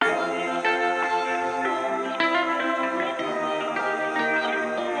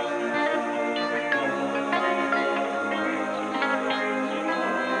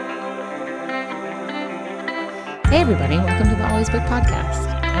Hey everybody, welcome to the Always Book Podcast.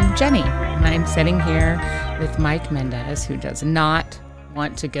 I'm Jenny, and I'm sitting here with Mike Mendez, who does not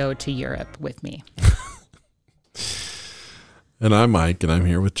want to go to Europe with me. And I'm Mike, and I'm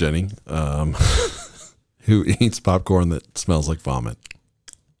here with Jenny, who eats popcorn that smells like vomit.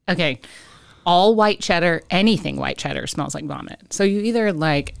 Okay, all white cheddar, anything white cheddar smells like vomit. So you either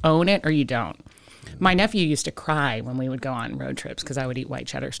like own it or you don't. My nephew used to cry when we would go on road trips because I would eat white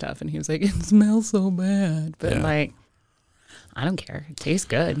cheddar stuff, and he was like, "It smells so bad." But like, I don't care. It tastes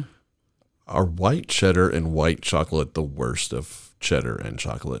good. Are white cheddar and white chocolate the worst of cheddar and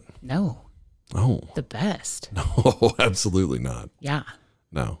chocolate? No. Oh. The best. No, absolutely not. Yeah.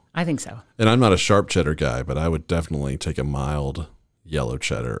 No. I think so. And I'm not a sharp cheddar guy, but I would definitely take a mild yellow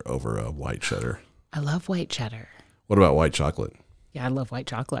cheddar over a white cheddar. I love white cheddar. What about white chocolate? Yeah, I love white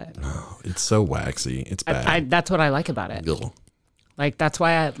chocolate. No, it's so waxy. It's bad. That's what I like about it. Ugh. Like that's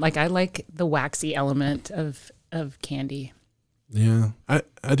why I like the waxy element of candy. Yeah,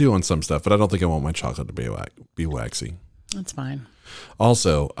 I do on some stuff, but I don't think I want my chocolate to be waxy. That's fine.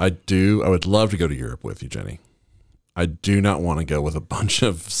 Also, I would love to go to Europe with you, Jenny. I do not want to go with a bunch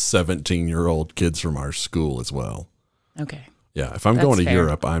of 17-year-old kids from our school as well. Okay. Yeah, if I'm That's going to fair.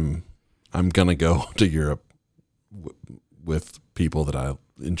 Europe, I'm going to go to Europe with people that I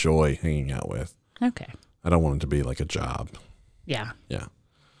enjoy hanging out with. Okay. I don't want it to be like a job. Yeah. Yeah.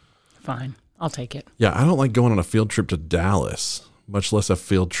 Fine. I'll take it. Yeah, I don't like going on a field trip to Dallas, much less a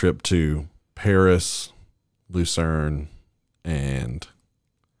field trip to Paris, Lucerne, and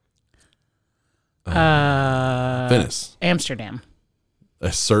Venice. Amsterdam.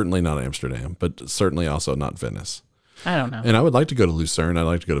 Certainly not Amsterdam, but certainly also not Venice. I don't know. And I would like to go to Lucerne. I'd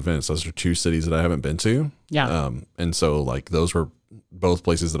like to go to Venice. Those are two cities that I haven't been to. Yeah. And so like those were both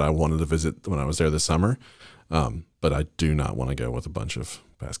places that I wanted to visit when I was there this summer. But I do not want to go with a bunch of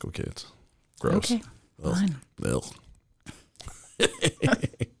Pasco kids. Gross. Okay. Ugh. Fine. Ugh.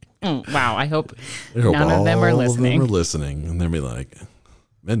 Wow. I hope I hope none of them are all listening. Of them are listening, and they'll be like,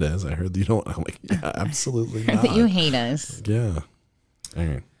 Mendez, I heard you don't. I'm like, yeah, absolutely not. That you hate us. Yeah. All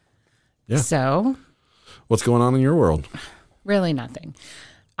right. Yeah. So What's going on in your world? really nothing.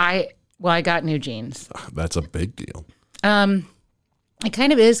 I got new jeans. That's a big deal. It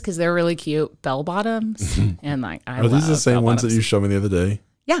kind of is because they're really cute bell bottoms, and like I Are these the love same ones that bell-bottoms. you showed me the other day?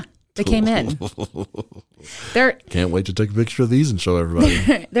 Yeah, they came in. They're Can't wait to take a picture of these and show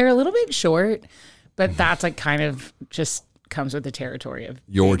everybody. they're a little bit short, but that's like kind of just comes with the territory of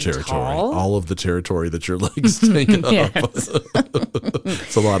Your being territory. tall. All of the territory that your legs take up. Yes.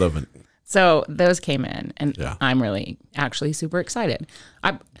 It's a lot of it. So those came in, and Yeah. I'm really actually super excited.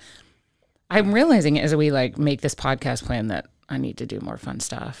 I'm realizing as we like make this podcast plan that I need to do more fun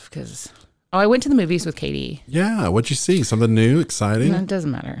stuff because I went to the movies with Katie. Yeah. What'd you see? Something new, exciting? It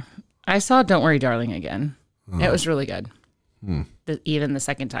doesn't matter. I saw Don't Worry, Darling again. It was really good. Even the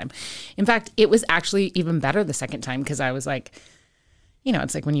second time. In fact, it was actually even better the second time because I was like,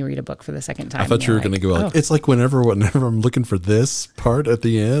 it's like when you read a book for the second time. I thought you were going to go like, it's like whenever I'm looking for this part at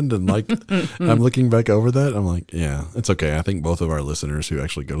the end and like I'm looking back over that, I'm like, yeah, it's okay. I think both of our listeners who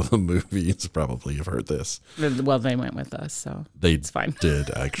actually go to the movies probably have heard this. Well, they went with us, so They it's fine. did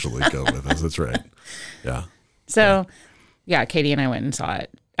actually go with us. That's right. Yeah. So, yeah, Katie and I went and saw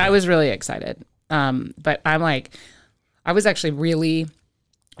it. I was really excited. But I'm like, I was actually really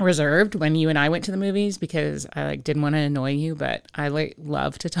reserved when you and I went to the movies because I like didn't want to annoy you, but I like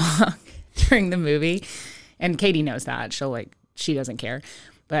love to talk during the movie. And Katie knows that. She doesn't care.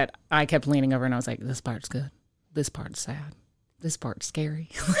 But I kept leaning over and I was like, this part's good. This part's sad. This part's scary.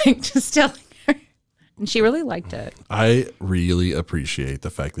 Like just telling her. And she really liked it. I really appreciate the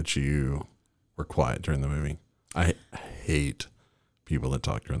fact that you were quiet during the movie. I hate people that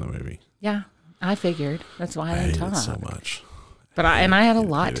talk during the movie. Yeah, I figured. That's why I I didn't hate talk. it so much. But I had a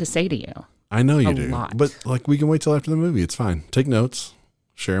lot to say to you. I know you A do. lot. But like we can wait till after the movie. It's fine. Take notes.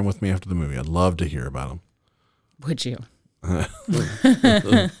 Share them with me after the movie. I'd love to hear about them. Would you? I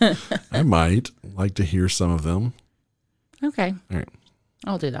might like to hear some of them. Okay. All right.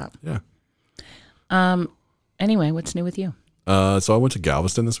 I'll do that. Yeah. Anyway, what's new with you? So I went to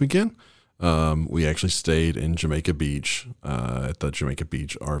Galveston this weekend. We actually stayed in Jamaica Beach at the Jamaica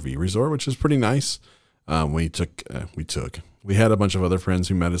Beach RV Resort, which is pretty nice. We had a bunch of other friends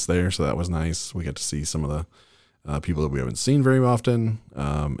who met us there, so that was nice. We got to see some of the people that we haven't seen very often,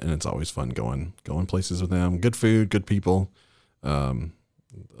 and it's always fun going places with them. Good food, good people. A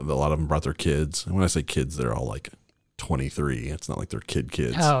lot of them brought their kids, and when I say kids, they're all like 23. It's not like they're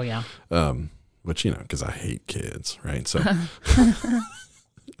kids. Oh, yeah. Which, because I hate kids, right? So,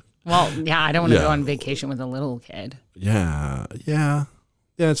 Well, yeah, I don't want to Yeah. go on vacation with a little kid. yeah,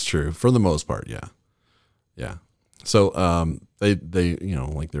 it's true. For the most part, yeah. So they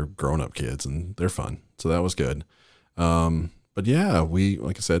like they're grown up kids and they're fun. So that was good. But yeah, we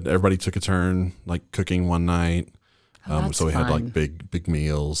like I said, everybody took a turn like cooking one night. Oh, So we had fun. like big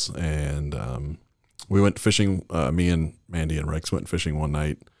meals, and we went fishing. Me and Mandy and Rex went fishing one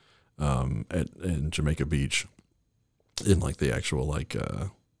night in Jamaica Beach, in like the actual like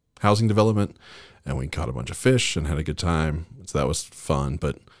housing development, and we caught a bunch of fish and had a good time. So that was fun.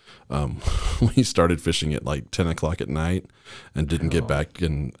 But we started fishing at like 10 o'clock at night and didn't get back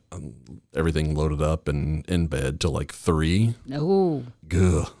and everything loaded up and in bed till like 3. No.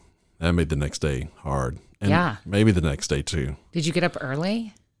 Gah. That made the next day hard. And Yeah. maybe the next day too. Did you get up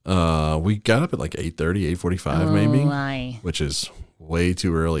early? We got up at like 8:30, 8:45 maybe, My. which is way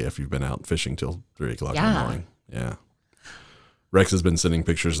too early if you've been out fishing till 3 o'clock in the Yeah. morning. Yeah. Rex has been sending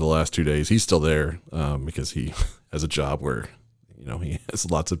pictures the last 2 days. He's still there because he has a job where, he has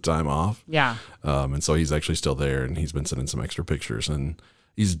lots of time off. Yeah. And so he's actually still there, and he's been sending some extra pictures, and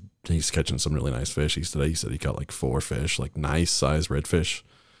he's catching some really nice fish. He said he caught like 4 fish, like nice size redfish.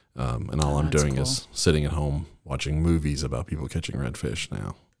 And all I'm that's doing cool. is sitting at home watching movies about people catching redfish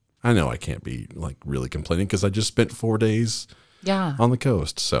now. I know I can't be like really complaining because I just spent 4 days Yeah. on the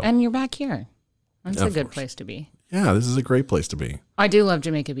coast. So And you're back here. That's Yeah, a of good course. place to be. yeah, this is a great place to be. I do love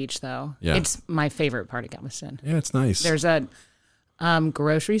Jamaica Beach, though. Yeah. It's my favorite part of Galveston. Yeah, it's nice. There's a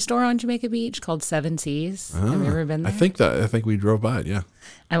grocery store on Jamaica Beach called Seven Seas. Have you ever been there? I think we drove by it. Yeah.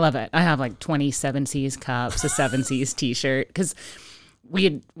 I love it. I have like 20 Seven Seas cups, a Seven Seas t-shirt. Because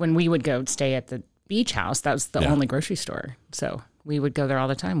when we would go stay at the beach house, that was the Yeah. only grocery store. So we would go there all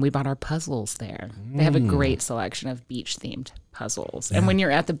the time. We bought our puzzles there. They have a great selection of beach-themed puzzles. And when you're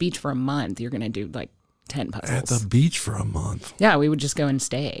at the beach for a month, you're going to do like 10 At puzzles. the beach for a month. Yeah, we would just go and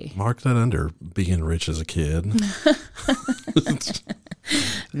stay. Mark that under being rich as a kid.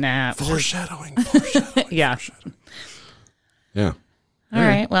 Nah. Foreshadowing. Yeah. Yeah. All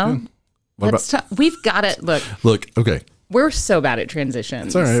right. Well, What let's talk. We've got it. Look, Look, okay. we're so bad at transitions.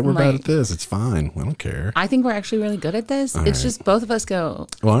 It's all right. We're bad Like, at this. It's fine. I don't care. I think we're actually really good at this. It's just both of us go,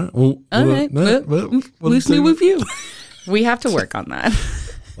 What? Well, all right, loosely with you. We have to work on that.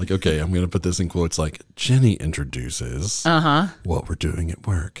 Like, okay, I'm going to put this in quotes like Jenny introduces what we're doing at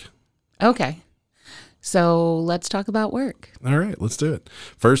work. Okay. So let's talk about work. All right, let's do it.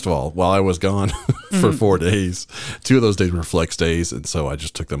 First of all, while I was gone for 4 days, 2 of those days were flex days. And so I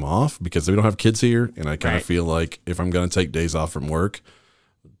just took them off because we don't have kids here. And I kind of Right. feel like if I'm going to take days off from work,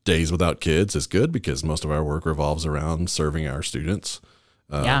 days without kids is good because most of our work revolves around serving our students.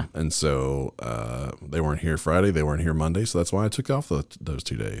 Yeah. And so they weren't here Friday. They weren't here Monday. So that's why I took off those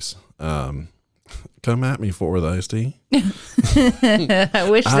 2 days. Come at me for the iced tea. I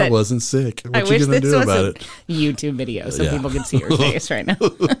wish I that wasn't sick. What I you wish gonna this do was about a it? YouTube video so Yeah. people could see your face right now.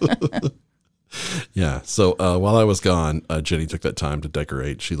 Yeah. So while I was gone, Jenny took that time to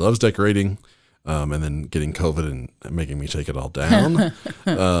decorate. She loves decorating, and then getting COVID and making me take it all down.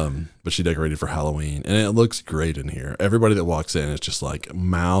 But she decorated for Halloween, and it looks great in here. Everybody that walks in is just like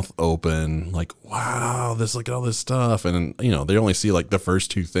mouth open, like, wow, look at all this stuff. And they only see like the first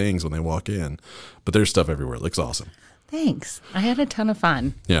 2 things when they walk in, but there's stuff everywhere. It looks awesome. Thanks. I had a ton of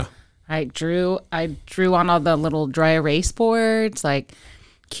fun. Yeah. I drew on all the little dry erase boards, like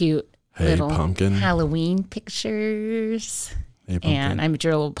cute Hey, little pumpkin. Halloween pictures. Hey, pumpkin. And I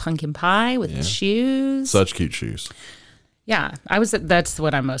drew a little pumpkin pie with the shoes. Such cute shoes. Yeah, that's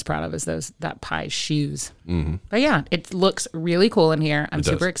what I'm most proud of is that pie shoes. Mm-hmm. But yeah, it looks really cool in here. I'm It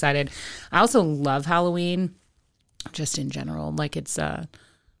does. super excited. I also love Halloween, just in general. Like it's probably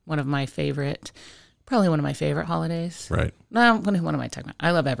one of my favorite holidays. Right. No, what am I talking about?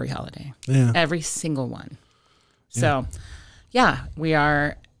 I love every holiday. Yeah. Every single one. So, yeah, we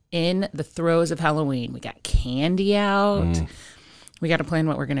are in the throes of Halloween. We got candy out. We got to plan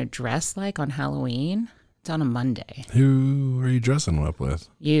what we're going to dress like on Halloween. It's on a Monday. Who are you dressing up with?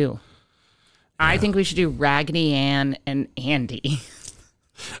 You. I think we should do Raggedy Ann and Andy.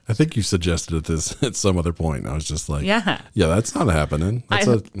 I think you suggested it this at some other point. I was just like, Yeah. that's not happening. That's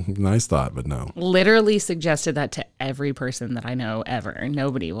a nice thought, but no. Literally suggested that to every person that I know ever.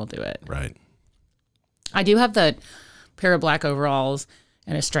 Nobody will do it. Right. I do have the pair of black overalls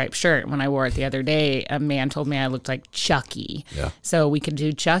and a striped shirt. When I wore it the other day, a man told me I looked like Chucky. Yeah. So we could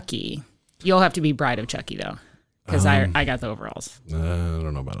do Chucky. You'll have to be Bride of Chucky, though, because I got the overalls. I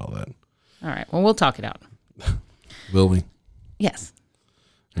don't know about all that. All right. Well, we'll talk it out. Will we? Yes.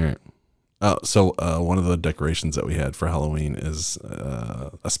 All right. One of the decorations that we had for Halloween is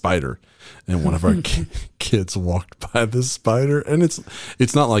a spider, and one of our kids walked by this spider, and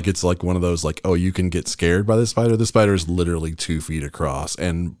it's not like it's like one of those like, oh, you can get scared by this spider. The spider is literally 2 feet across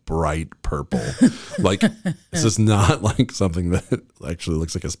and bright purple. Like, this is not like something that actually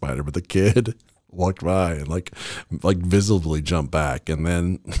looks like a spider, but the kid walked by and like visibly jumped back, and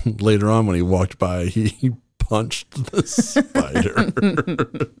then later on when he walked by, he punched the spider.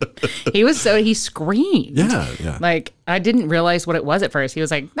 He screamed. Yeah. Like, I didn't realize what it was at first. He was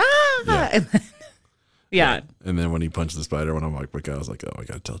like, ah. Yeah. And then when he punched the spider, when I walked back, I was like, oh, I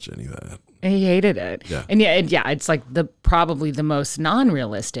got to tell Jenny that. He hated it. Yeah. And it's like probably the most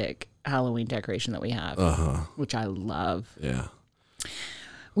non-realistic Halloween decoration that we have, which I love. Yeah.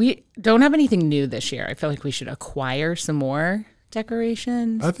 We don't have anything new this year. I feel like we should acquire some more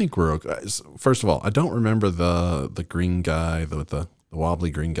decorations. I think we're okay. First of all, I don't remember the green guy, the wobbly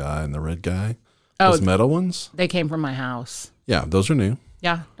green guy and the red guy. Those metal ones? They came from my house. Yeah, those are new.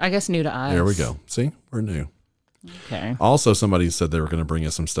 Yeah, I guess new to us. There we go. See, we're new. Okay. Also, somebody said they were going to bring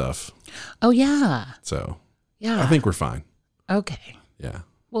us some stuff. Oh, yeah. So, yeah, I think we're fine. Okay. Yeah.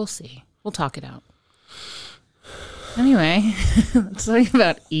 We'll see. We'll talk it out. Anyway, let's talk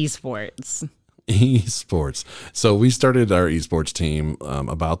about esports. Esports. So we started our esports team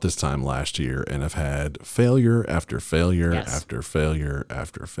about this time last year and have had failure after failure after failure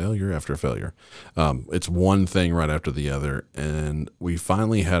after failure after failure. It's one thing right after the other. And we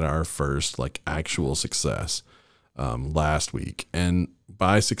finally had our first like actual success last week. And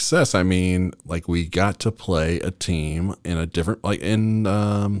by success, I mean like we got to play a team in a different, like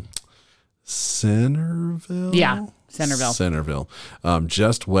in Centerville? Yeah. Centerville.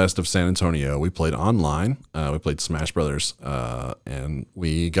 Just west of San Antonio. We played online. We played Smash Brothers, and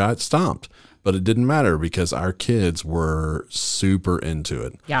we got stomped. But it didn't matter because our kids were super into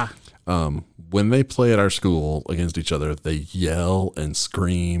it. Yeah. When they play at our school against each other, they yell and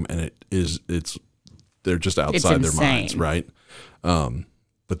scream, and they're just outside their minds, right?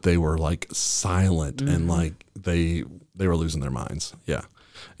 But they were like silent and like they were losing their minds. Yeah.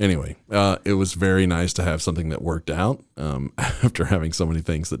 Anyway, it was very nice to have something that worked out after having so many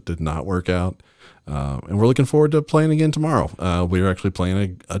things that did not work out. And we're looking forward to playing again tomorrow. We're actually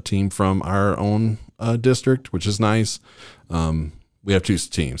playing a team from our own district, which is nice. We have 2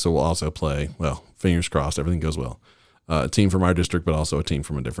 teams, so we'll also play, well, fingers crossed, everything goes well. A team from our district, but also a team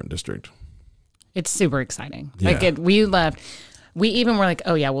from a different district. It's super exciting. Yeah. Like we left. We even were like,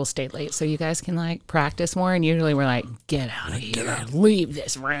 oh, yeah, we'll stay late so you guys can like practice more. And usually we're like, get out of here, leave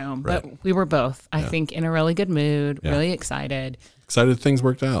this room. Right. But we were both, I think, in a really good mood, really excited. Excited things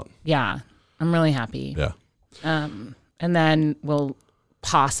worked out. Yeah, I'm really happy. Yeah. And then we'll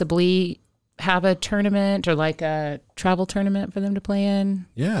possibly have a tournament or like a travel tournament for them to play in.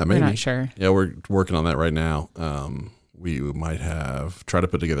 Yeah, maybe. We're not sure. Yeah, we're working on that right now. We might try to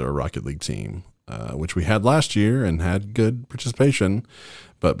put together a Rocket League team. Which we had last year and had good participation,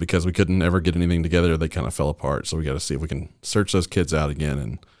 but because we couldn't ever get anything together, they kind of fell apart. So we got to see if we can search those kids out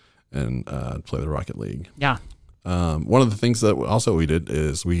again and play the Rocket League. Yeah. One of the things that also we did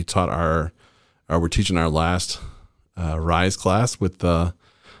is we taught we're teaching our last Rise class with the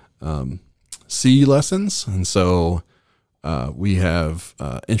C lessons, and so we have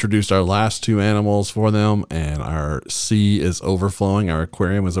introduced our last 2 animals for them, and our sea is overflowing. Our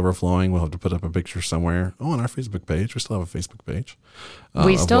aquarium is overflowing. We'll have to put up a picture somewhere. On our Facebook page. We still have a Facebook page.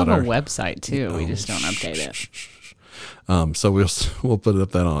 We still have a website too. We just don't update it. So we'll put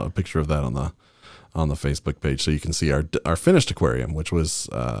up a picture of that on the Facebook page, so you can see our finished aquarium, which is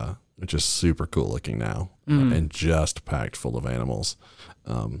super cool looking now, and just packed full of animals.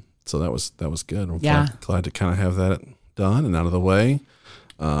 So that was good. We're glad to kind of have that done and out of the way,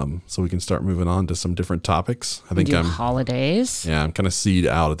 so we can start moving on to some different topics. I think holidays. Yeah, I'm kind of seed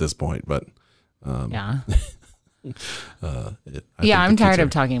out at this point, but yeah. I'm tired of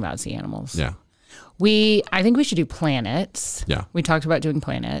talking about sea animals. Yeah. I think we should do planets. Yeah. We talked about doing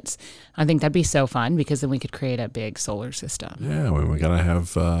planets. I think that'd be so fun because then we could create a big solar system. Yeah, we got to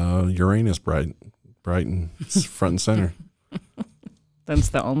have Uranus bright and front and center. That's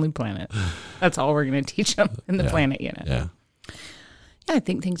the only planet. That's all we're going to teach them in the planet unit. Yeah. Yeah, I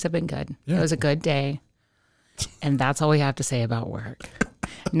think things have been good. Yeah. It was a good day. And that's all we have to say about work.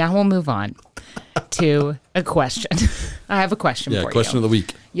 Now we'll move on to a question. I have a question for you. Yeah, question of the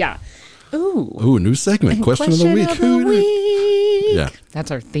week. Yeah. Ooh. Ooh, new segment. Question of the week. Yeah.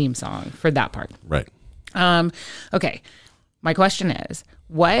 That's our theme song for that part. Right. Okay. My question is,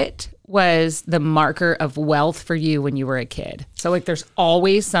 what was the marker of wealth for you when you were a kid? So like there's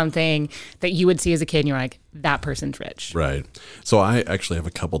always something that you would see as a kid and you're like, that person's rich. Right. So I actually have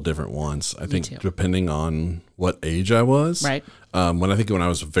a couple different ones. I think too. depending on what age I was. Right. When I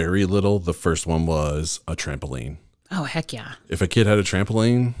was very little, the first one was a trampoline. Oh, heck yeah. If a kid had a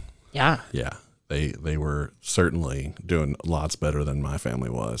trampoline, Yeah. yeah, they were certainly doing lots better than my family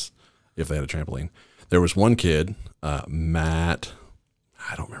was if they had a trampoline. There was one kid, Matt,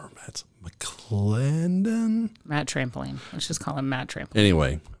 I don't remember Matt's, McClendon? Matt Trampoline. Let's just call him Matt Trampoline.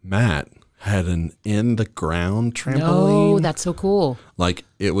 Anyway, Matt had an in-the-ground trampoline. Oh, that's so cool. Like,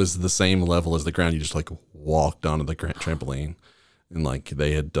 it was the same level as the ground. You just, like, walked onto the trampoline. And, like,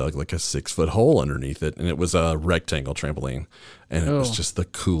 they had dug, like, a 6-foot hole underneath it. And it was a rectangle trampoline. And it was just the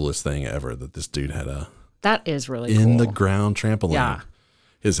coolest thing ever that this dude had That is really cool. in-the-ground trampoline. Yeah.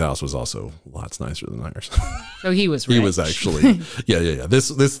 His house was also lots nicer than ours. So he was rich. He was actually, yeah.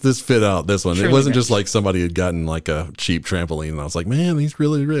 This fit out this one. Truly it wasn't rich. just like somebody had gotten like a cheap trampoline and I was like, man, he's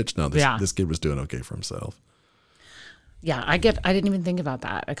really rich. No, this kid was doing okay for himself. Yeah, I didn't even think about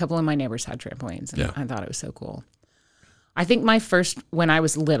that. A couple of my neighbors had trampolines, and I thought it was so cool. I think my first, when I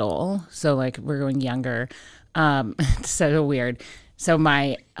was little, so like we're going younger, it's so weird. So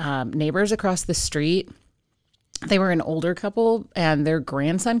my neighbors across the street, they were an older couple, and their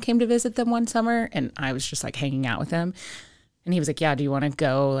grandson came to visit them one summer, and I was just like hanging out with them. And he was like, yeah, do you want to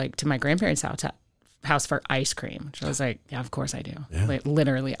go like to my grandparents' house for ice cream? Which I was like, yeah, of course I do. Yeah. Like,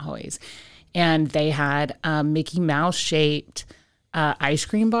 literally always. And they had Mickey Mouse shaped ice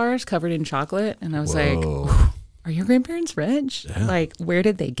cream bars covered in chocolate. And I was like, are your grandparents rich? Yeah. Like, where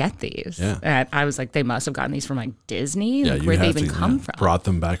did they get these? Yeah. And I was like, they must have gotten these from like Disney. Yeah, Like, you where'd they have even to, come from? Brought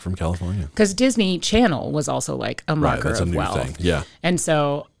them back from California. Because Disney Channel was also like a marker That's a of new wealth. thing. Yeah. And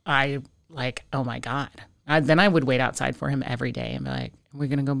so I like, oh my God. Then I would wait outside for him every day and be like, are we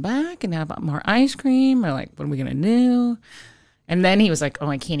going to go back and have more ice cream? Or like, what are we going to do? And then he was like, oh,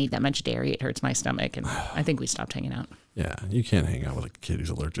 I can't eat that much dairy. It hurts my stomach. And I think we stopped hanging out. Yeah, you can't hang out with a kid who's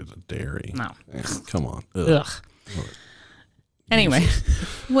allergic to dairy. No. Come on. Ugh. Ugh. Anyway,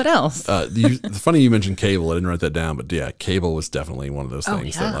 what else? Funny you mentioned cable. I didn't write that down, but yeah, cable was definitely one of those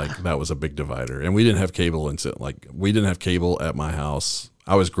things yeah. that like that was a big divider. And we didn't have cable until we didn't have cable at my house.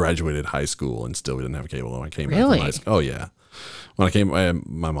 I was graduated high school and still we didn't have cable when I came back Really? from high school. Oh yeah. When I came at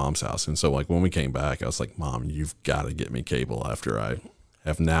my mom's house. And so like when we came back, I was like, Mom, you've got to get me cable after I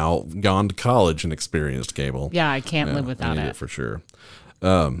have now gone to college and experienced cable. Yeah, I can't live I without need it. for sure.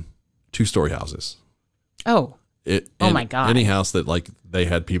 2-story houses. Oh, my God. Any house that like they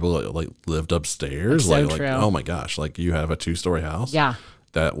had people that like lived upstairs, That's so like true. oh my gosh, like you have a 2-story house. yeah.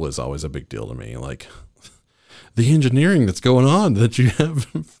 That was always a big deal to me. Like the engineering that's going on that you have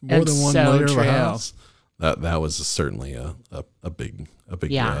more It's than one so layer true. of a house. That was certainly a big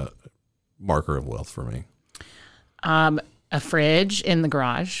Yeah. marker of wealth for me. A fridge in the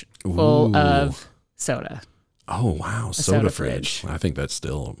garage full Ooh. of soda. Oh wow, soda soda fridge. fridge. I think that's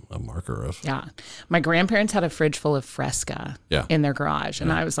still a marker of Yeah. My grandparents had a fridge full of Fresca Yeah. in their garage.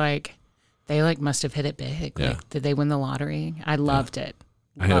 And I was like, they like must have hit it big. Yeah. Like, did they win the lottery? I loved it.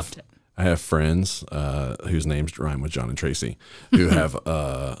 I Loved it. I have friends whose names rhyme with John and Tracy who have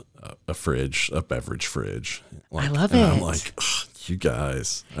a beverage fridge. I love and I'm it. like, "Ugh, you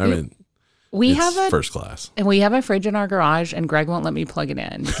guys. I mean, We it's have a first class. and we have a fridge in our garage, and Greg won't let me plug it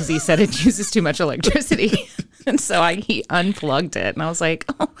in because he said it uses too much electricity. And so he unplugged it, and I was like,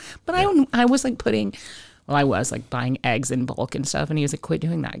 oh, but I was like I was like buying eggs in bulk and stuff, and he was like, quit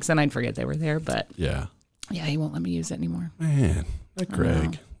doing that because then I'd forget they were there. But Yeah. yeah, he won't let me use it anymore. Man, that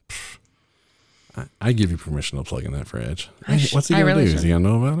Greg. I give you permission to plug in that fridge. What's he I going to really do? Is he going to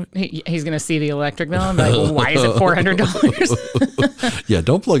know about it? He's gonna see the electric bill and be like, well, why is it $400? Yeah,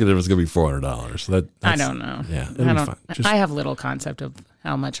 don't plug it if it's going to be $400. I don't know. Yeah, it'll I be don't. fine. Just I have little concept of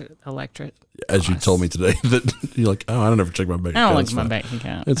how much electric. as you told me today that you're like, oh, I don't ever check my bank I don't account. look It's at my fine. bank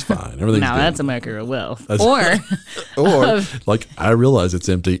account. It's fine. Everything's No, good. that's a marker of wealth. That's- Or Or like I realize it's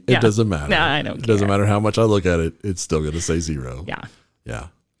empty. It Yeah. doesn't matter. No, I don't It doesn't care. matter how much I look at it. It's still going to say 0. yeah. Yeah.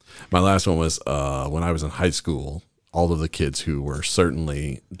 My last one was when I was in high school. All of the kids who were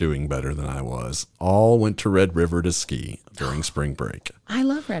certainly doing better than I was all went to Red River to ski during spring break. I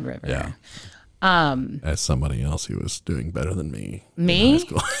love Red River. Yeah. As somebody else who was doing better than me. Me? In high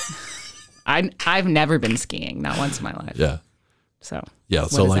school. I've never been skiing, not once in my life. Yeah. So Yeah.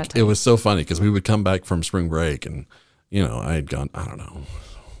 what So does like that tell it was so funny because we would come back from spring break and, you know, I had gone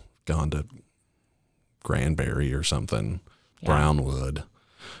to Granbury or something, Brownwood.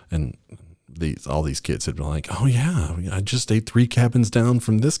 And all these kids had been like, oh yeah, I just stayed 3 cabins down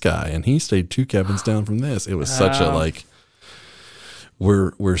from this guy and he stayed 2 cabins down from this. It was such a like,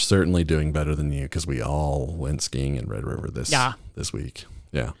 we're certainly doing better than you because we all went skiing in Red River this week.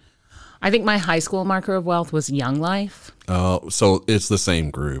 Yeah. I think my high school marker of wealth was Young Life. Oh, so it's the same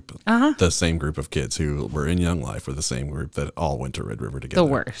group. The same group of kids who were in Young Life were the same group that all went to Red River together.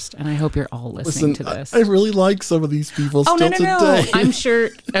 The worst. And I hope you're all listening to this. I really like some of these people Oh, still no. today. I'm sure.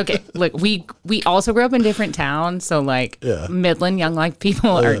 Okay, look, we also grew up in different towns. So, like, Midland Young Life people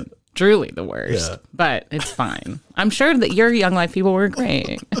are truly the worst. Yeah. But it's fine. I'm sure that your Young Life people were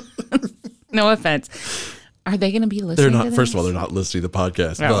great. No offense. Are they going to be listening They're not. to this? First of all, they're not listening to the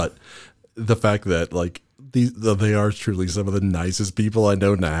podcast, but the fact that like they are truly some of the nicest people I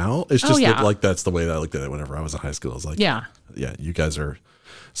know now. It's just that, like, that's the way that I looked at it whenever I was in high school. I was like, yeah, you guys are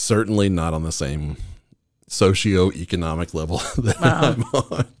certainly not on the same socioeconomic level that I'm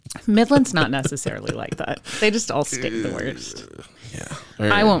on. Midland's not necessarily like that. They just all stick the worst. Yeah,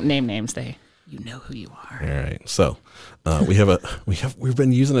 right. I won't name names. You know who you are. All right. So we've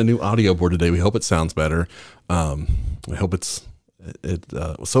been using a new audio board today. We hope it sounds better. We hope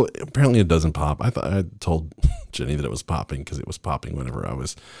so apparently it doesn't pop. I told Jenny that it was popping because it was popping whenever I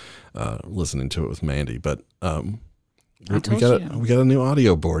was listening to it with Mandy. But we got a new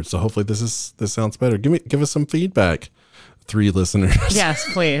audio board, so hopefully this sounds better. Give us some feedback, 3 listeners.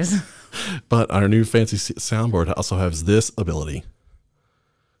 Yes, please. But our new fancy soundboard also has this ability.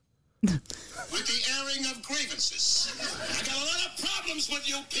 With the airing of grievances. I got a lot of problems with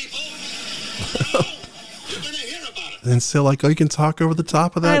you people. You're going to hear about it. And so, like, you can talk over the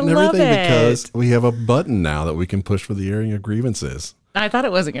top of that and everything because we have a button now that we can push for the airing of grievances. I thought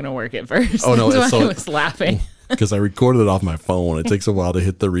it wasn't going to work at first. Oh, no. That's why I was laughing. Because I recorded it off my phone. It takes a while to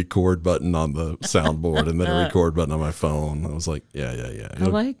hit the record button on the soundboard and then a record button on my phone. I was like, yeah. I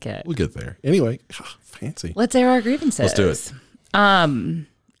like it. We'll get there. Anyway, fancy. Let's air our grievances. Let's do it.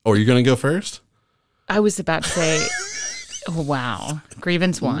 Oh, you're going to go first? I was about to say, oh, wow.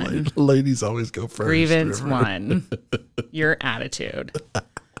 Grievance 1. Ladies always go first. Grievance 1. Your attitude.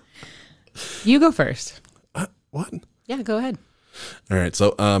 You go first. What? Yeah, go ahead. All right.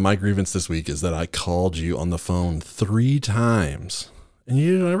 So my grievance this week is that I called you on the phone 3 times. And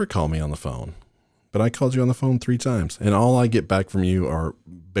you didn't ever call me on the phone. But I called you on the phone 3 times. And all I get back from you are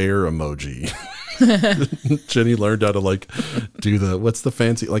bear emoji. Jenny learned how to like do what's the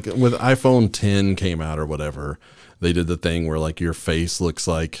fancy, like with iPhone 10 came out or whatever, they did the thing where like your face looks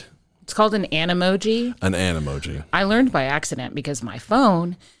like, it's called an Animoji. An Animoji. I learned by accident because my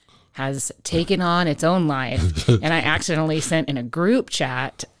phone has taken on its own life and I accidentally sent in a group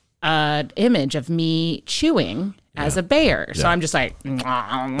chat an image of me chewing as a bear. So I'm just like, and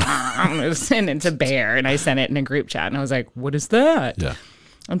it's a bear, and I sent it in a group chat and I was like, what is that? Yeah.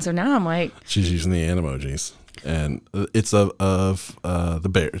 And so now I'm like, she's using the Animojis, and it's of the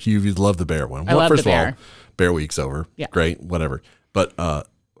bear. You love the bear one. Well, I love first the bear. of all, Bear Week's over. Yeah. Great, whatever. But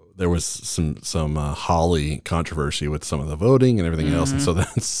there was some Holly controversy with some of the voting and everything else, and so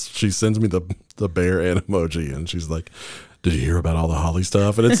she sends me the bear Animoji, and she's like, "Did you hear about all the Holly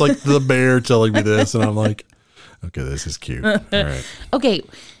stuff?" And it's like the bear telling me this, and I'm like, "Okay, this is cute." All right. Okay.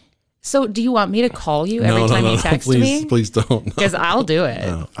 So do you want me to call you every time you text me? Please don't. Because I'll do it.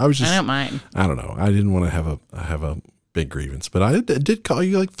 No, I don't mind. I don't know. I didn't want to have a big grievance, but I did call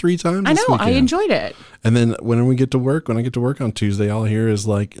you like 3 times. I know. This weekend. I enjoyed it. And then when I get to work on Tuesday, all I hear is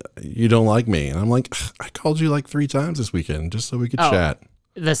like, you don't like me. And I'm like, I called you like 3 times this weekend just so we could chat.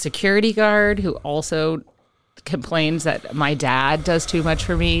 The security guard who also complains that my dad does too much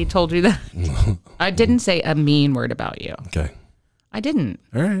for me told you that. I didn't say a mean word about you. Okay. I didn't.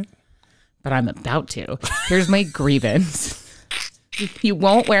 All right. But I'm about to. Here's my grievance. You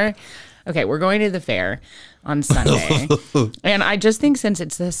won't wear. Okay, we're going to the fair on Sunday. And I just think since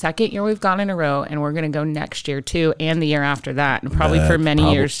it's the 2nd year we've gone in a row, and we're going to go next year too, and the year after that, and probably for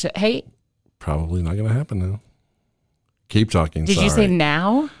many years. Hey. Probably not going to happen now. Keep talking. Did you say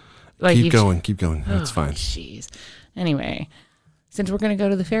now? Like keep going. That's fine. Jeez. Anyway, since we're going to go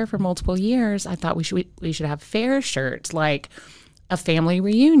to the fair for multiple years, I thought we should have fair shirts, like a family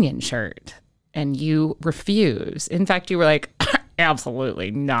reunion shirt, and you refuse. In fact, you were like,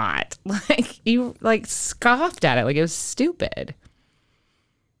 absolutely not. Like you like scoffed at it like it was stupid.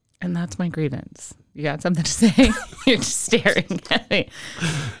 And that's my grievance. You got something to say? You're just staring at me.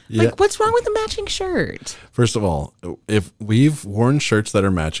 Yeah. Like, what's wrong with the matching shirt? First of all, if we've worn shirts that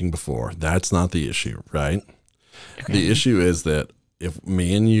are matching before, that's not the issue, right? Okay. The issue is that if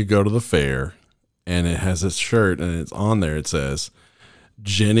me and you go to the fair and it has a shirt and it's on there, it says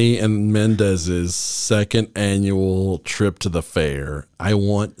Jenny and Mendez's 2nd annual trip to the fair. I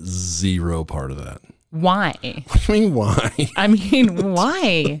want 0 part of that. Why? What do you mean, why? I mean,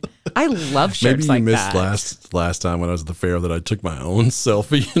 why? I love shirts Maybe you like missed that. last time when I was at the fair that I took my own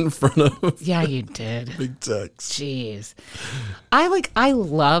selfie in front of Yeah, you did. Big Tex. Jeez. I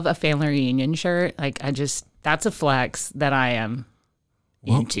love a family reunion shirt. Like, that's a flex that I am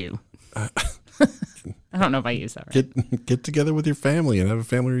into. I don't know if I use that right. Get together with your family and have a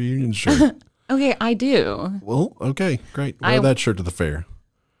family reunion shirt. Okay, I do. Well, okay, great. Wear that shirt to the fair.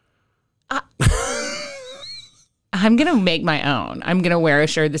 I'm going to make my own. I'm going to wear a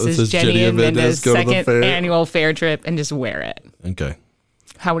shirt. This is Jenny and Minda's go to the second fair. annual fair trip and just wear it. Okay.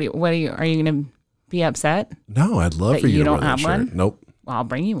 Are you going to be upset? No, I'd love That for you you to wear don't that have shirt. one? Nope. Well, I'll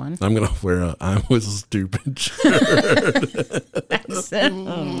bring you one. I'm going to wear a I was stupid shirt. That's so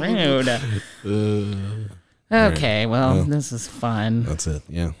rude. Okay, well, this is fun. That's it.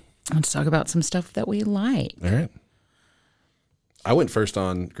 Yeah. Let's talk about some stuff that we like. All right. I went first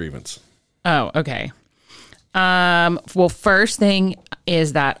on grievance. Oh, okay. Well, first thing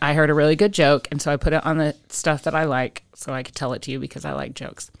is that I heard a really good joke, and so I put it on the stuff that I like so I could tell it to you because I like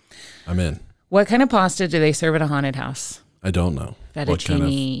jokes. I'm in. What kind of pasta do they serve at a haunted house? I don't know. What kind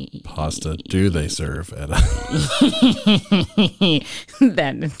Fettuccine. of pasta do they serve at a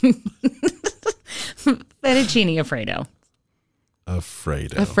Then fettuccine Alfredo.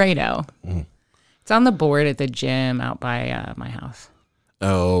 Alfredo? It's on the board at the gym out by my house.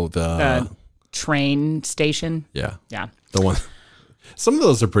 Oh, The train station. yeah. Yeah. The one. Some of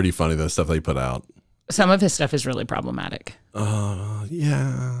those are pretty funny, the stuff they put out. Some of his stuff is really problematic,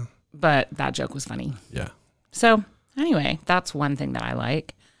 Yeah. but that joke was funny. Yeah. So anyway, that's one thing that I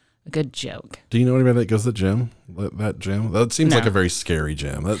like. A good joke. Do you know anybody that goes to the gym? That gym? That seems No. like a very scary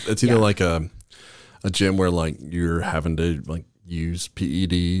gym. It's either like a gym where like you're having to like use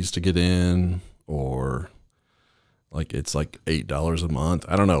PEDs to get in, or like it's like $8 a month.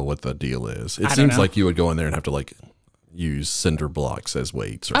 I don't know what the deal is. It seems like you would go in there and have to like use cinder blocks as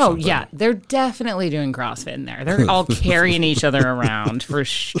weights or something. Oh yeah, they're definitely doing CrossFit in there. They're all carrying each other around for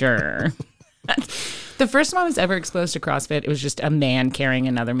sure. The first time I was ever exposed to CrossFit, it was just a man carrying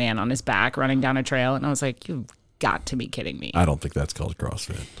another man on his back running down a trail, and I was like, "You've got to be kidding me!" I don't think that's called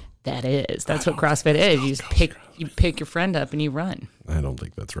CrossFit. That is. That's what CrossFit is. You just pick your friend up and you run. I don't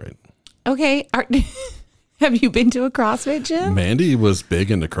think that's right. Okay. Have you been to a CrossFit gym? Mandy was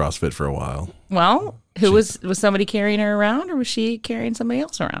big into CrossFit for a while. Well, was somebody carrying her around, or was she carrying somebody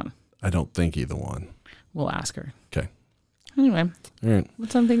else around? I don't think either one. We'll ask her. Okay. Anyway, All right.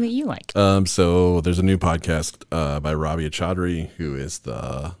 what's something that you like? So there's a new podcast by Rabia Chaudhry, who is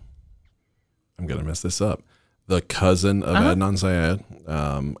I'm going to mess this up, the cousin of Adnan Syed.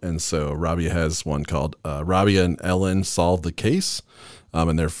 And so Rabia has one called Rabia and Ellen Solve the Case.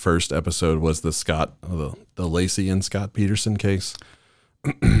 And their first episode was the Lacey and Scott Peterson case.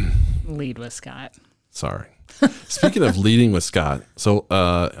 Lead with Scott. Sorry. Speaking of leading with Scott, so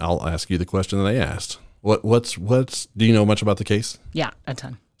I'll ask you the question that I asked. What's do you know much about the case? Yeah, a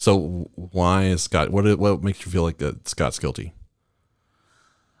ton. So why is Scott? What makes you feel like that Scott's guilty?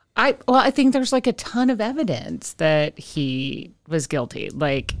 I think there's like a ton of evidence that he was guilty.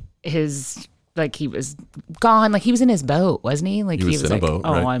 Like he was gone. Like he was in his boat, wasn't he? Like He was in like, a boat.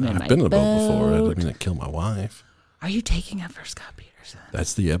 oh, Right? I'm in my I've been in a boat boat before. I didn't mean to kill my wife. Are you taking up for Scott Peterson?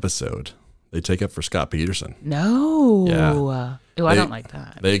 That's the episode. They take up for Scott Peterson. No. Yeah. Oh, I don't like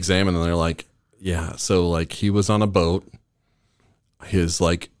that. They examine and they're like, yeah. So like he was on a boat. His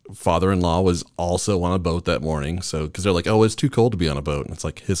like father-in-law was also on a boat that morning. So because they're like, oh, it's too cold to be on a boat, and it's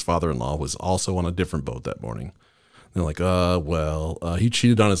like his father-in-law was also on a different boat that morning. And they're like, he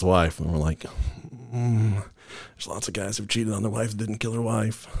cheated on his wife, and we're like, there's lots of guys who've cheated on their wife and didn't kill their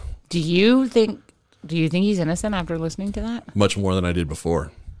wife. Do you think he's innocent after listening to that? Much more than I did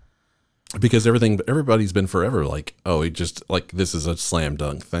before. Because everybody's been forever like, oh, he just like this is a slam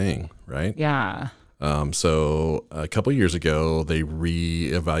dunk thing, right? Yeah. So a couple years ago, they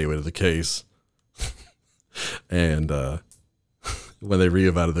reevaluated the case, and when they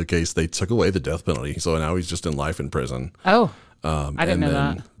reevaluated the case, they took away the death penalty. So now he's just in life in prison. Oh, I didn't know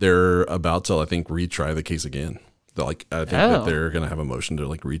that. They're about to, I think, retry the case again. I think that they're going to have a motion to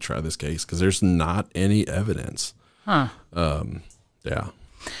like retry this case because there's not any evidence. Huh. Yeah.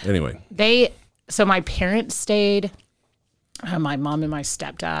 Anyway. So my parents stayed, my mom and my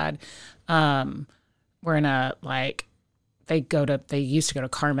stepdad, were in they used to go to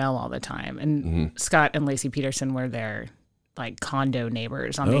Carmel all the time. And Scott and Lacey Peterson were their like condo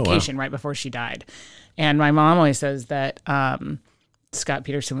neighbors on vacation right before she died. And my mom always says that, Scott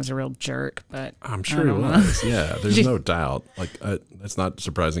Peterson was a real jerk, but I'm sure he was. Yeah. There's no doubt. Like that's not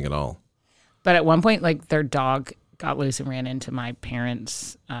surprising at all. But at one point, like their dog got loose and ran into my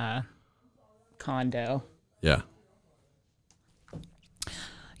parents' condo. Yeah.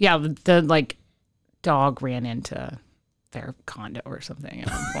 Yeah, the like dog ran into their condo or something at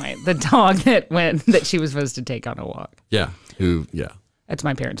one point. The dog that she was supposed to take on a walk. Yeah. Yeah. That's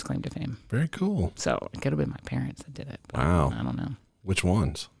my parents' claim to fame. Very cool. So it could have been my parents that did it. But Wow. I don't know. Which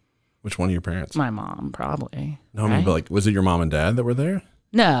ones? Which one of your parents? My mom, probably. No, I mean, but like, was it your mom and dad that were there?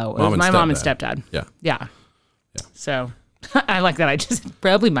 No, it was my mom and stepdad. Yeah. Yeah. So I like that. I just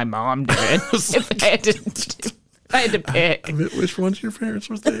probably my mom did it. If I had to pick. I mean, which one of your parents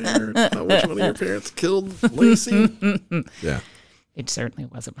was there? Not which one of your parents killed Lacey? Yeah. It certainly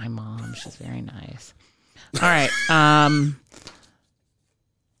wasn't my mom. She's very nice. All right.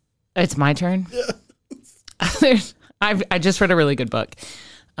 It's my turn. Yeah. I just read a really good book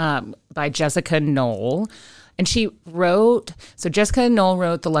by Jessica Knoll. And she wrote, so Jessica Knoll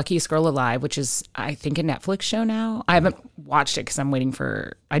wrote The Luckiest Girl Alive, which is, I think, a Netflix show now. I haven't watched it because I'm waiting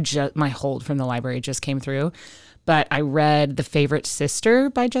for, my hold from the library just came through. But I read The Favorite Sister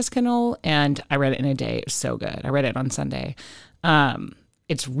by Jessica Knoll, and I read it in a day. It was so good. I read it on Sunday.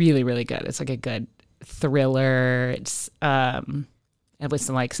 It's really, really good. It's like a good thriller. It's with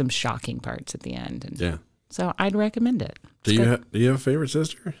some shocking parts at the end. And Yeah. so I'd recommend it. Do you have a favorite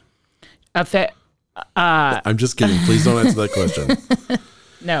sister? I'm just kidding. Please don't answer that question.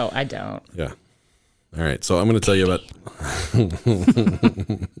 No, I don't. Yeah. All right. So I'm going to tell you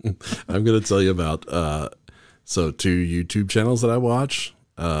about. So 2 YouTube channels that I watch,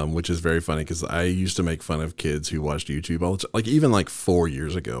 which is very funny because I used to make fun of kids who watched YouTube all the time. Like even like 4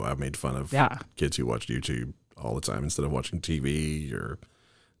 years ago, I made fun of kids who watched YouTube all the time instead of watching TV or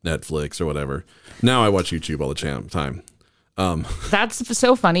Netflix or whatever. Now I watch YouTube all the time. That's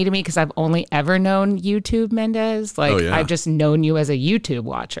so funny to me because I've only ever known YouTube Mendez. I've just known you as a YouTube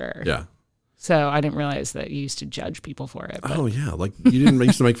watcher. Yeah. So I didn't realize that you used to judge people for it. But. Oh yeah, like you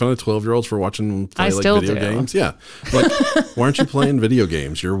used to make fun of 12-year-olds for watching play video games. Yeah, like why aren't you playing video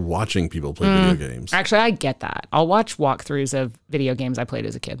games? You're watching people play video games. Actually, I get that. I'll watch walkthroughs of video games I played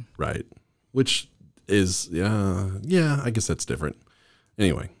as a kid. Right, which is I guess that's different.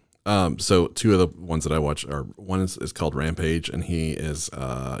 Anyway, so 2 of the ones that I watch are one is called Rampage, and he is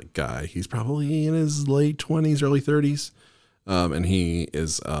a guy. He's probably in his late 20s, early 30s, and he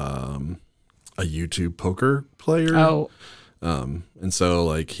is a YouTube poker player. Oh. And so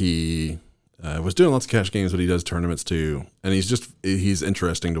like he was doing lots of cash games, but he does tournaments too. And he's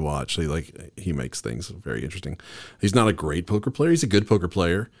interesting to watch. He makes things very interesting. He's not a great poker player. He's a good poker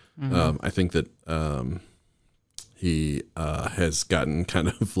player. Mm-hmm. I think that he has gotten kind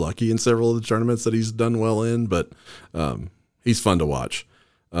of lucky in several of the tournaments that he's done well in, but he's fun to watch.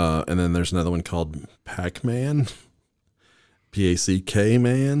 And then there's another one called Pac-Man, Pack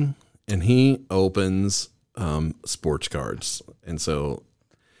Man. And he opens sports cards. And so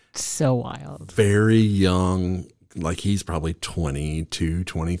wild. Very young, like he's probably 22,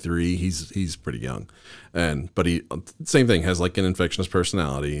 23. He's pretty young. But he same thing, has like an infectious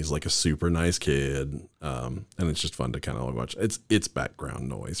personality. He's like a super nice kid. And it's just fun to kind of watch. It's background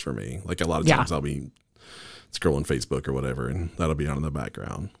noise for me. Like a lot of times I'll be scrolling Facebook or whatever, and that'll be on in the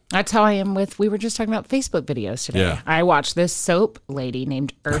background. That's how I am we were just talking about Facebook videos today. Yeah. I watched this soap lady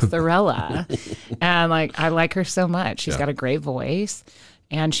named Eartharella, and I like her so much. She's got a great voice,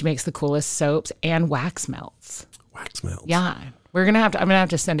 and she makes the coolest soaps and wax melts. Wax melts. Yeah. I'm going to have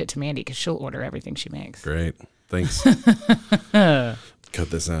to send it to Mandy because she'll order everything she makes. Great. Thanks. Cut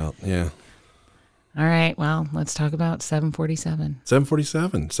this out. Yeah. All right. Well, let's talk about 747.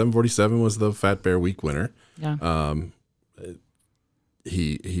 747. 747 was the Fat Bear Week winner. Yeah.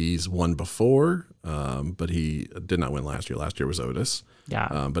 He's won before, but he did not win last year. Last year was Otis.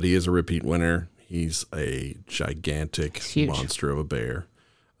 Yeah. But he is a repeat winner. He's a gigantic monster of a bear.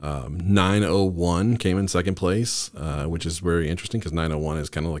 901 came in second place, which is very interesting because 901 is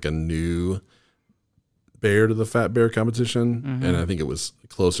kind of like a new bear to the Fat Bear competition. Mm-hmm. And I think it was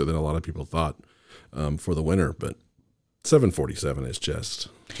closer than a lot of people thought for the winner. But 747 is just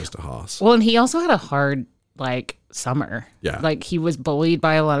a hoss. Well, and he also had a hard summer. Yeah. He was bullied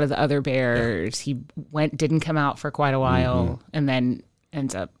by a lot of the other bears. Yeah. He didn't come out for quite a while, and then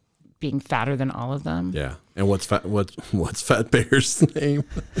ends up being fatter than all of them. Yeah. And what's Fat Bear's name?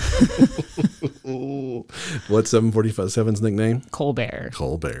 What's 747's nickname? Colbert.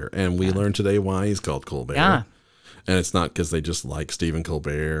 Colbert. And we learned today why he's called Colbert. Yeah. And it's not because they just like Stephen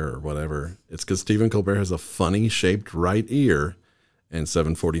Colbert or whatever. It's because Stephen Colbert has a funny shaped right ear, and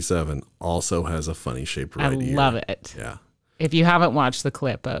 747 also has a funny shaped right ear. I love it. Yeah. If you haven't watched the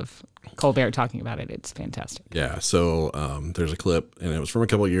clip of Colbert talking about it, it's fantastic. Yeah. So there's a clip, and it was from a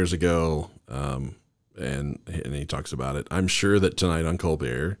couple of years ago, and he talks about it. I'm sure that tonight on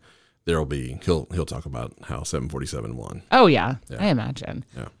Colbert, he'll talk about how 747 won. Oh yeah, Yeah. I imagine.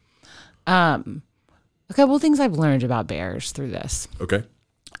 Yeah. A couple things I've learned about bears through this. Okay.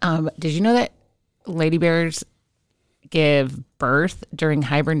 Did you know that lady bears give birth during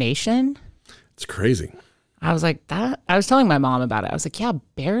hibernation? It's crazy. I was like, that. I was telling my mom about it. I was like, yeah,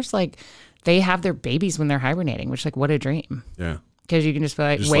 bears, like, they have their babies when they're hibernating, which, like, what a dream. Yeah. Because you can just be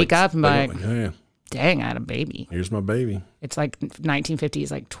like, Just wake up and be like, yeah. dang, I had a baby. Here's my baby. It's like 1950s,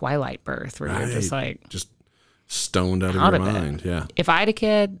 like, twilight birth, where you're just like, just stoned out of out your of it. mind. Yeah. if I had a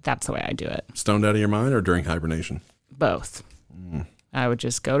kid, that's the way I do it. Stoned out of your mind or during hibernation? Both. I would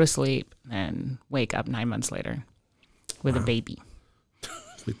just go to sleep and wake up 9 months later with a baby.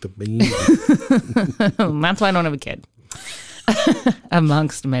 With the baby. That's why I don't have a kid,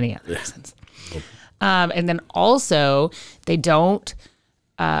 amongst many other reasons. And then also, they don't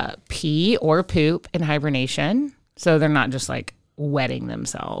pee or poop in hibernation. So they're not just like wetting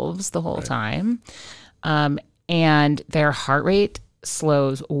themselves the whole time. And their heart rate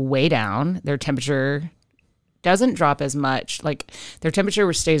slows way down. Their temperature doesn't drop as much. Like their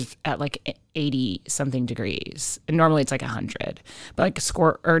temperature stays at like 80 something degrees. And normally it's like 100. But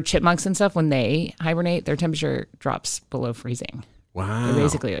like chipmunks and stuff, when they hibernate, their temperature drops below freezing. Wow. They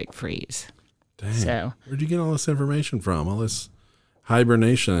basically like freeze. Dang. So Where'd you get all this information from? All this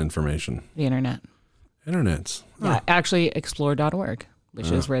hibernation information? the internet. Internets. Yeah, actually explore.org,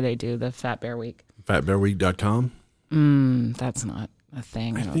 which is where they do the Fat Bear Week. Fatbearweek.com? That's not a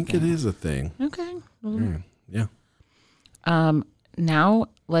thing. I don't think it is a thing. Okay. Yeah. Now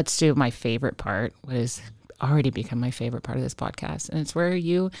let's do my favorite part, what has already become my favorite part of this podcast. And it's where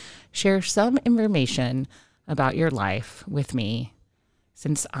you share some information about your life with me,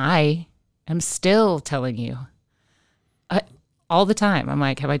 since I am still telling you all the time. I'm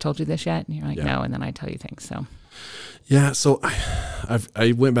like, have I told you this yet? And you're like, no. And then I tell you things. So Yeah, so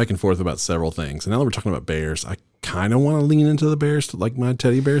I went back and forth about several things. And now that we're talking about bears, I kind of want to lean into the bears, like my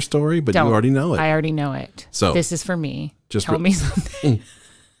teddy bear story, but you already know it. I already know it. So this is for me. just Tell me something.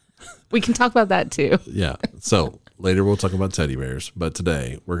 We can talk about that too. Yeah. So later we'll talk about teddy bears, but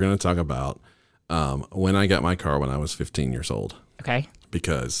today we're going to talk about when I got my car when I was 15 years old, Okay.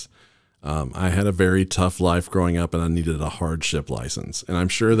 because I had a very tough life growing up and I needed a hardship license. And I'm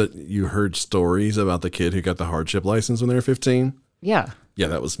sure that you heard stories about the kid who got the hardship license when they were 15. Yeah. Yeah,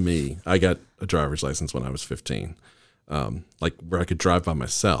 that was me. I got a driver's license when I was 15, like where I could drive by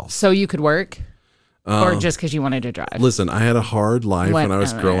myself. So you could work, or just because you wanted to drive? Listen, I had a hard life when I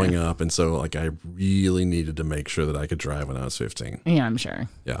was Whatever. growing up, and so like I really needed to make sure that I could drive when I was 15. Yeah, I'm sure.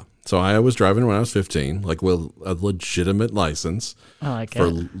 Yeah, so I was driving when I was 15, like with a legitimate license I like for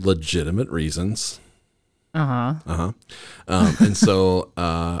it. legitimate reasons. Uh-huh. And so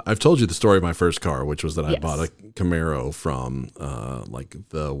I've told you the story of my first car, which was that I Yes. bought a Camaro from like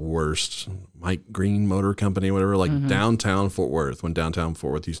the worst Mike Green Motor Company, whatever, like downtown Fort Worth, when downtown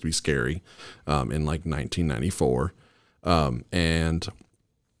Fort Worth used to be scary, in like 1994. And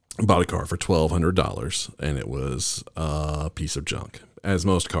bought a car for $1,200, and it was a piece of junk, as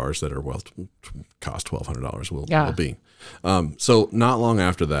most cars that are cost $1,200 will be. So not long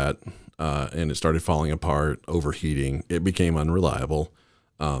after that, and it started falling apart, overheating. It became unreliable.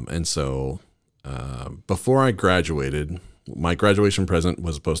 And so before I graduated, my graduation present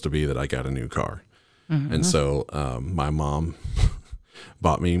was supposed to be that I got a new car. And so my mom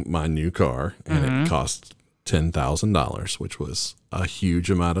bought me my new car, and it cost $10,000, which was a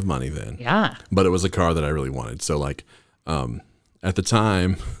huge amount of money then. Yeah. But it was a car that I really wanted. So like at the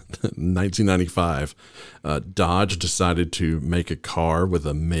time, 1995, Dodge decided to make a car with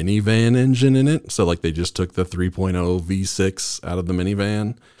a minivan engine in it. So like they just took the 3.0 V6 out of the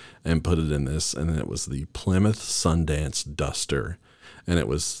minivan and put it in this. And it was the Plymouth Sundance Duster. And it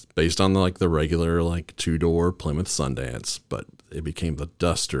was based on the regular like two-door Plymouth Sundance, but it became the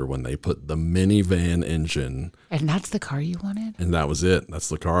Duster when they put the minivan engine. And that's the car you wanted? And that was it. That's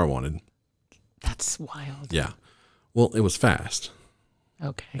the car I wanted. That's wild. Yeah. Well, it was fast.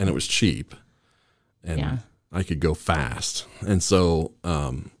 Okay. And it was cheap, and Yeah. I could go fast. And so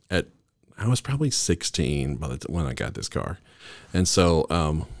I was probably 16 when I got this car. And so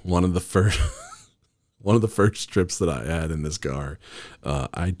one of the first trips that I had in this car,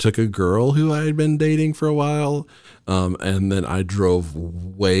 I took a girl who I had been dating for a while, and then I drove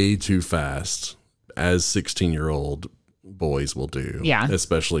way too fast, as 16-year-old boys will do. Yeah.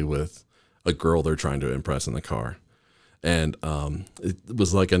 Especially with a girl they're trying to impress in the car. And it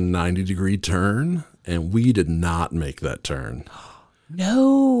was like a 90-degree turn, and we did not make that turn.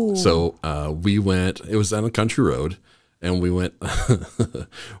 No. So we went. It was on a country road, and we went.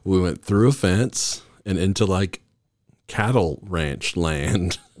 We went through a fence and into like cattle ranch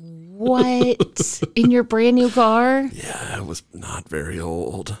land. What? In your brand new car? Yeah, it was not very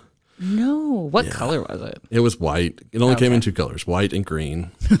old. No. What color was it? It was white. It only came Okay. in 2 colors, white and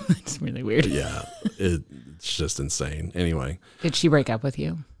green. It's really weird. Yeah, it's just insane. Anyway, Did she break up with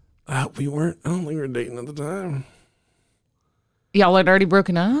you? I don't think we were dating at the time. Y'all had already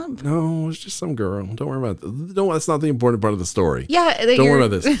broken up? No, it was just some girl. Don't worry about that. That's not the important part of the story. Yeah. Don't worry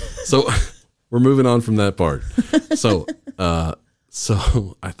about this. So we're moving on from that part. So I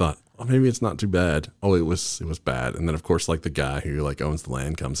thought, well, maybe it's not too bad. Oh, it was bad. And then of course, like the guy who like owns the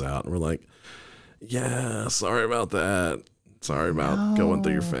land comes out and we're like, yeah, sorry about that. Sorry about going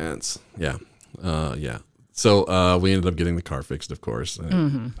through your fence. Yeah. Yeah. So we ended up getting the car fixed, of course.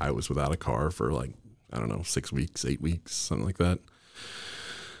 And I was without a car for like, I don't know, 6 weeks, 8 weeks, something like that.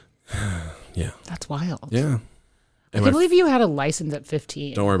 Yeah. That's wild. Yeah. I can't believe you had a license at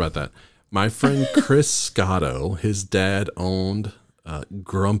 15. Don't worry about that. My friend Chris Scotto, his dad owned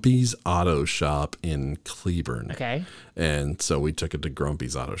Grumpy's Auto Shop in Cleburne. Okay. And so we took it to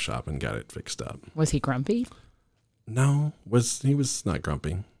Grumpy's Auto Shop and got it fixed up. Was he grumpy? No, he was not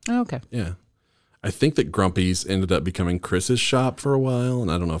grumpy. Oh, okay. Yeah. I think that Grumpy's ended up becoming Chris's shop for a while, and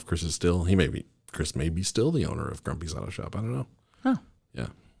I don't know if Chris is still, Chris may be still the owner of Grumpy's Auto Shop. I don't know. Oh, Yeah.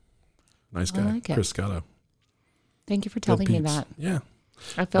 Nice guy. like it. Chris Scotto. thank you for Good telling me peeps. that. Yeah.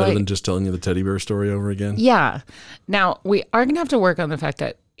 I feel Better like, than just telling you the teddy bear story over again. yeah. Now, we are going to have to work on the fact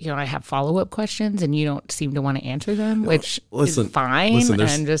that, I have follow-up questions and you don't seem to want to answer them, which is fine.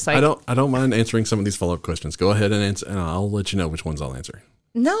 And just like, I don't mind answering some of these follow-up questions. Go ahead and answer, and I'll let you know which ones I'll answer.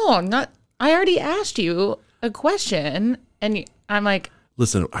 no, not, I already asked you a question and I'm like,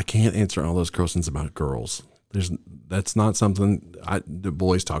 Listen, I can't answer all those questions about girls. That's not something the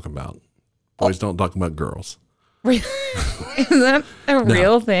boys talk about. Boys don't talk about girls. is that a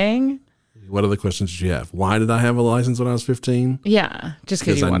real thing? What other questions did you have? Why did I have a license when I was 15? Yeah, just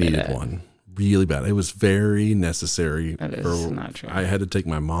because you I wanted needed it. one really bad. It was very necessary. That is not true. I had to take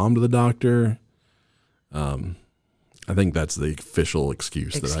my mom to the doctor. I think that's the official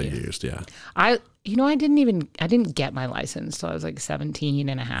excuse that I used. Yeah. I didn't get my license till I was like 17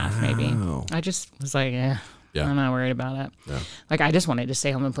 and a half, maybe. Wow. I just was like, Yeah. I'm not worried about it. Yeah. Like, I just wanted to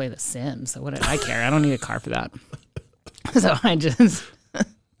stay home and play The Sims. So what did I care? I don't need a car for that. So I just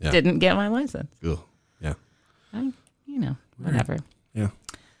didn't get my license. Ugh. Yeah. Whatever. Yeah.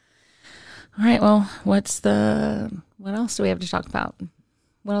 All right. Well, what else do we have to talk about?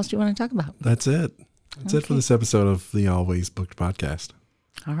 What else do you want to talk about? That's it. That's it for this episode of the Always Booked podcast.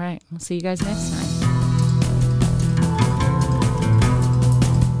 All right. We'll see you guys next time.